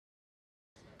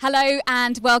Hello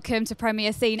and welcome to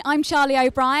Premiere Scene. I'm Charlie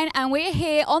O'Brien and we're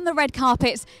here on the red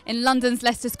carpet in London's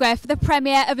Leicester Square for the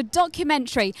premiere of a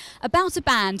documentary about a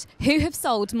band who have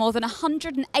sold more than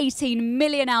 118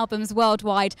 million albums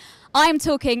worldwide. I'm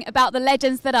talking about the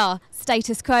legends that are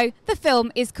Status Quo. The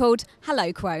film is called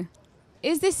Hello Quo.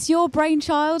 Is this your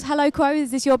brainchild, Hello Quo?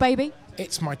 Is this your baby?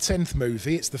 It's my 10th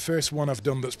movie. It's the first one I've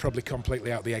done that's probably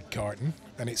completely out the egg carton,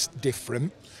 and it's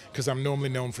different because I'm normally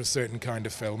known for a certain kind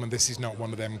of film, and this is not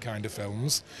one of them kind of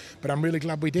films. But I'm really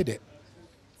glad we did it.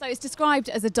 So it's described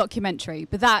as a documentary,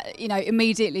 but that,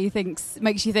 immediately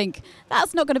makes you think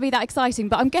that's not going to be that exciting.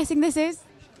 But I'm guessing this is.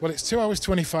 Well, it's 2 hours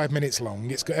 25 minutes long.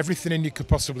 It's got everything in you could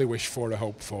possibly wish for or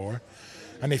hope for.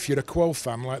 And if you're a Quo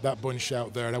fan like that bunch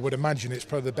out there, I would imagine it's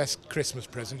probably the best Christmas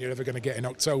present you're ever going to get in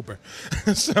October.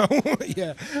 So,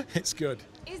 yeah, it's good.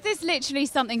 Is this literally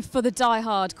something for the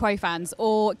die-hard Quo fans,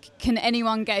 or can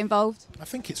anyone get involved? I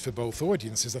think it's for both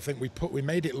audiences. I think we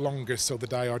made it longer so the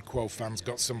die-hard Quo fans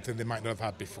got something they might not have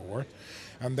had before.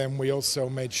 And then we also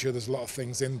made sure there's a lot of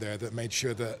things in there that made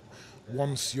sure that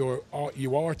once you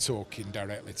are talking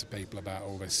directly to people about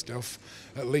all this stuff,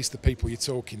 at least the people you're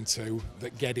talking to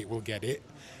that get it will get it,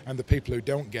 and the people who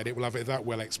don't get it will have it that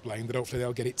well explained that hopefully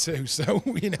they'll get it too. So,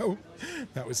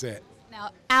 that was it. Now,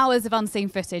 hours of unseen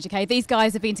footage, okay? These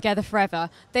guys have been together forever.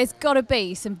 There's got to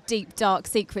be some deep, dark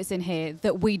secrets in here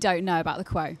that we don't know about the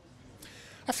Quo.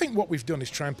 I think what we've done is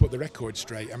try and put the record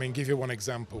straight. I mean, give you one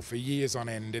example. For years on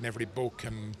end, in every book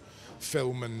and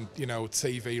film and,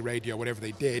 TV, radio, whatever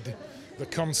they did, the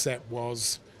concept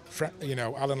was,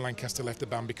 Alan Lancaster left the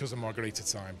band because of Margarita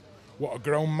Time. What, a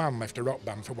grown man left a rock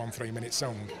band for one 3-minute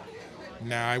song?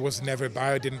 No,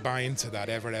 I didn't buy into that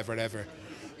ever.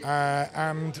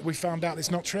 And we found out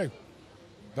it's not true.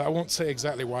 But I won't say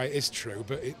exactly why it is true,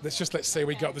 but let's say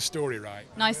we got the story right.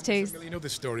 Nice tease. There's a million other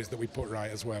stories that we put right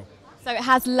as well. So it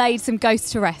has laid some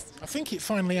ghosts to rest. I think it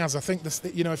finally has. I think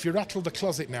if you rattle the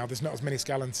closet now, there's not as many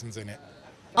skeletons in it.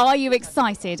 Are you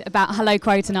excited about Hello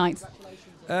Quo tonight?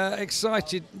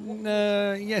 Excited?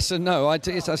 Yes and no. I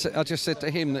just said to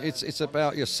him that it's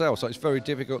about yourself, so it's very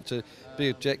difficult to be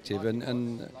objective,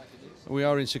 and we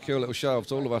are insecure little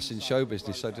shelves, all of us in show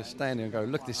business, so to stand here and go,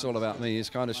 look, this is all about me, is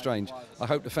kind of strange. I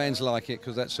hope the fans like it,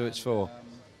 because that's who it's for.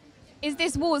 Is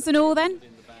this warts and all then?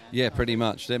 Yeah, pretty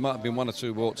much. There might have been 1 or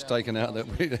 2 warts taken out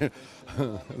that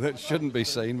that shouldn't be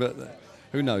seen, but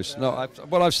who knows? No,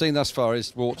 what I've seen thus far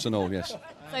is warts and all, yes.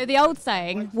 So the old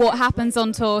saying, what happens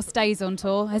on tour stays on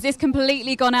tour, has this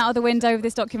completely gone out of the window with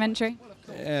this documentary?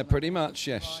 Yeah, pretty much,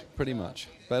 yes, pretty much.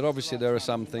 But obviously there are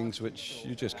some things which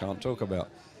you just can't talk about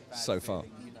so far.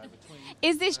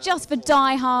 Is this just for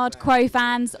die-hard Quo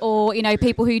fans, or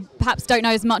people who perhaps don't know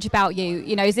as much about you?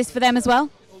 Is this for them as well?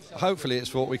 Hopefully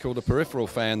it's what we call the peripheral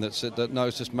fan that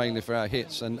knows us mainly for our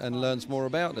hits and learns more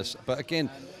about us. But again,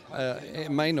 it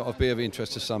may not be of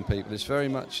interest to some people. It's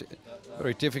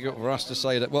very difficult for us to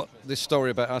say that this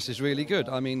story about us is really good.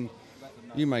 I mean,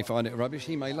 you may find it rubbish,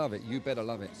 he may love it. You better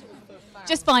love it.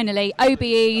 Just finally,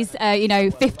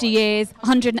 OBEs, 50 years,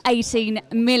 118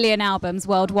 million albums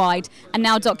worldwide, and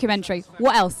now documentary.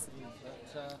 What else?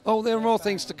 Oh, there are more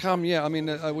things to come, yeah. I mean,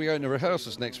 we go into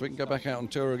rehearsals next week and go back out on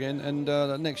tour again,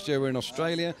 and next year we're in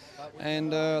Australia,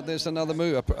 and there's another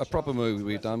movie, a proper movie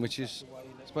we've done, which is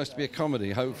supposed to be a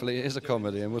comedy. Hopefully it is a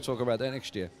comedy, and we'll talk about that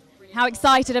next year. How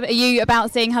excited are you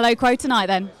about seeing Hello Quo tonight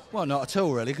then? Well, not at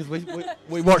all really, because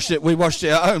we watched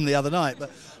it at home the other night.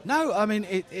 But no, I mean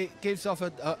it gives off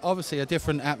obviously a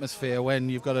different atmosphere when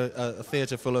you've got a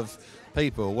theatre full of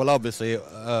people. Well, obviously,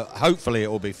 hopefully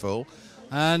it will be full,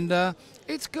 and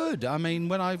it's good. I mean,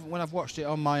 when I've watched it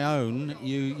on my own,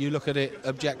 you look at it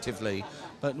objectively.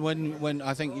 But when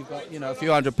I think you've got a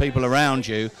few hundred people around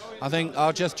you, I think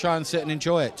I'll just try and sit and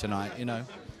enjoy it tonight. Are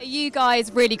you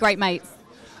guys really great mates?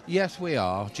 Yes, we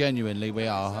are. Genuinely, we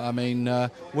are. I mean,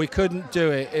 we couldn't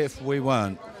do it if we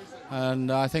weren't.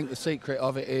 And I think the secret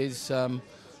of it is to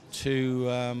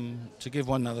give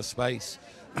one another space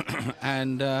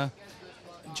and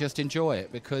just enjoy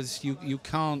it, because you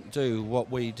can't do what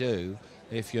we do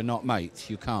if you're not mates.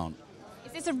 You can't.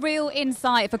 Is this a real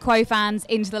insight for Quo fans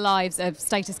into the lives of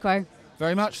Status Quo?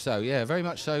 Very much so, yeah. Very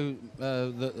much so,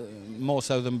 more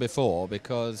so than before,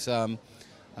 because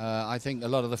I think a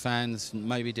lot of the fans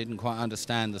maybe didn't quite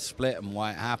understand the split and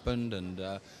why it happened,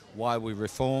 and why we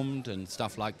reformed and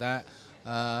stuff like that.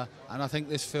 And I think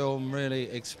this film really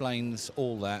explains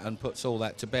all that and puts all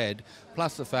that to bed.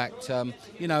 Plus the fact,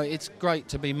 it's great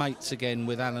to be mates again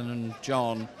with Alan and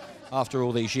John after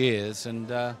all these years,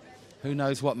 and who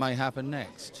knows what may happen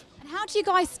next. And how do you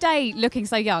guys stay looking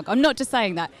so young? I'm not just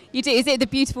saying that. You do. Is it the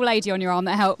beautiful lady on your arm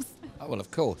that helps? Oh, well,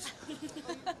 of course.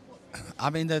 I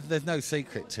mean, there's no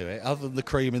secret to it, other than the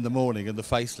cream in the morning and the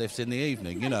facelifts in the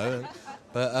evening, you know.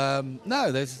 But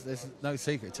no, there's no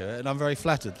secret to it, and I'm very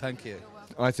flattered. Thank you.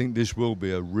 I think this will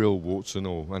be a real warts and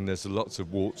all, and there's lots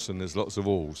of warts and there's lots of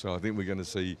all. So I think we're going to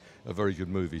see a very good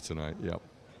movie tonight. Yeah.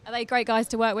 Are they great guys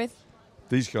to work with?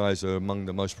 These guys are among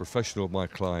the most professional of my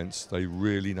clients. They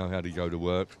really know how to go to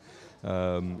work. You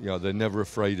know, they're never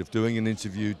afraid of doing an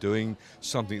interview, doing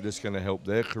something that's going to help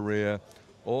their career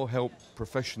or help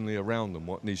professionally around them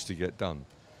what needs to get done.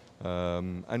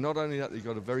 And not only that, they've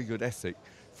got a very good ethic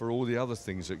for all the other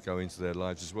things that go into their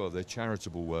lives as well. Their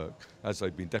charitable work, as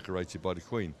they've been decorated by the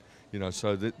Queen. You know,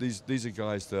 so these are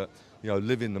guys that, you know,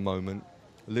 live in the moment,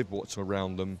 live what's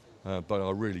around them, but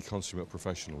are really consummate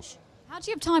professionals. How do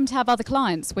you have time to have other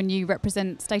clients when you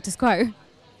represent Status Quo?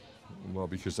 Well,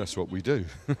 because that's what we do.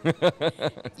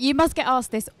 You must get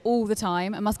asked this all the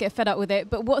time and must get fed up with it,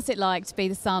 but what's it like to be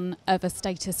the son of a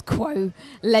Status Quo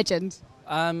legend?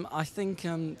 I think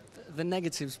the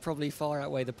negatives probably far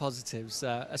outweigh the positives,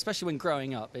 especially when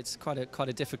growing up. It's quite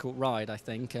a difficult ride, I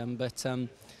think. But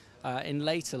in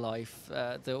later life,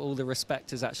 all the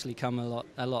respect has actually come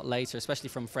a lot later, especially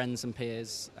from friends and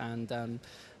peers. And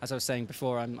as I was saying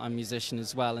before, I'm a musician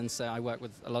as well, and so I work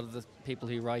with a lot of the people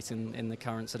who write in the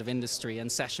current sort of industry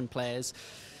and session players,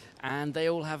 and they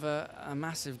all have a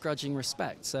massive grudging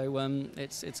respect. So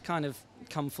it's kind of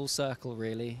come full circle,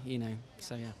 really, you know.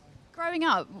 So yeah. Growing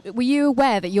up, were you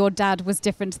aware that your dad was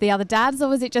different to the other dads, or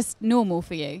was it just normal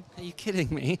for you? Are you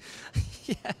kidding me?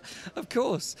 Yeah, of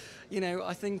course. You know,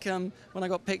 I think when I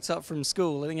got picked up from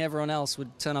school, I think everyone else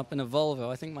would turn up in a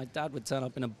Volvo. I think my dad would turn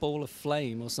up in a ball of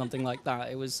flame or something like that.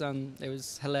 It was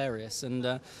hilarious,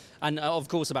 and of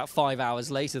course about 5 hours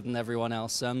later than everyone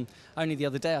else. Only the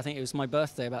other day, I think it was my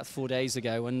birthday about 4 days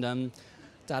ago, and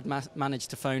Dad managed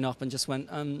to phone up and just went,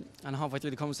 and halfway through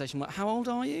the conversation went, "How old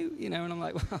are you?" You know, and I'm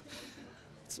like, well,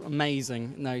 it's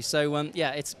amazing. No, so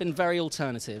yeah, it's been very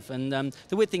alternative. And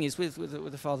the weird thing is with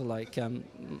a father like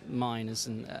mine,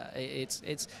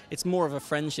 it's more of a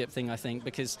friendship thing, I think,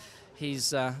 because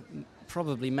he's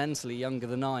probably mentally younger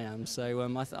than I am.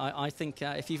 So I think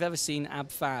if you've ever seen Ab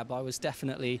Fab, I was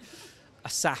definitely a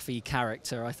Safi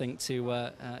character, I think,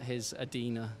 to his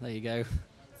Adina. There you go.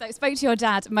 So I spoke to your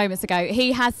dad moments ago.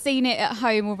 He has seen it at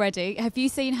home already. Have you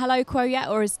seen Hello Quo yet,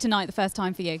 or is tonight the first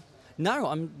time for you? No,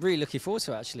 I'm really looking forward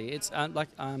to it, actually. It's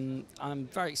I'm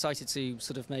very excited to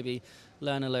sort of maybe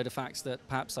learn a load of facts that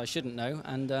perhaps I shouldn't know,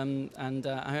 and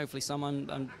hopefully some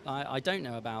I don't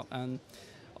know about.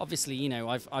 Obviously, you know,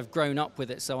 I've grown up with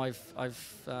it, so I've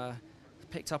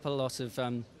picked up a lot of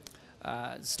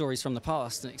stories from the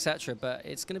past, etc. But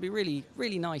it's going to be really,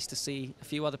 really nice to see a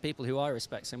few other people who I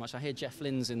respect so much. I hear Jeff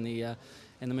Lynne's in the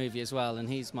movie as well, and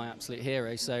he's my absolute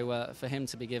hero. So for him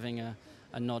to be giving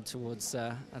a nod towards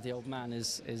the old man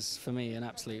is for me an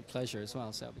absolute pleasure as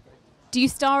well. So it'll be great. Do you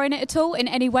star in it at all, in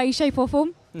any way, shape or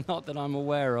form? Not that I'm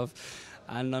aware of,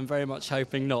 and I'm very much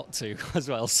hoping not to as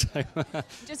well. So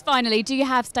just finally, do you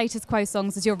have Status Quo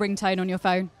songs as your ringtone on your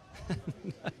phone?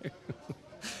 No.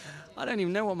 I don't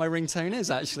even know what my ringtone is,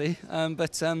 actually.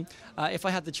 But if I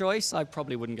had the choice, I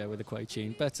probably wouldn't go with a Quo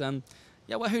tune. But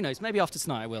yeah, well, who knows? Maybe after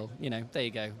tonight I will. You know, there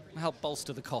you go. Help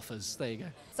bolster the coffers. There you go.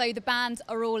 So the band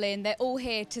are all in. They're all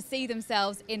here to see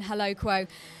themselves in Hello Quo.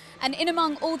 And in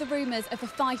among all the rumours of the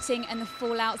fighting and the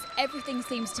fallouts, everything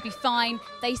seems to be fine.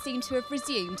 They seem to have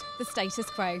resumed the status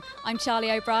quo. I'm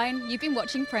Charlie O'Brien. You've been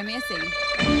watching Premiere Scene.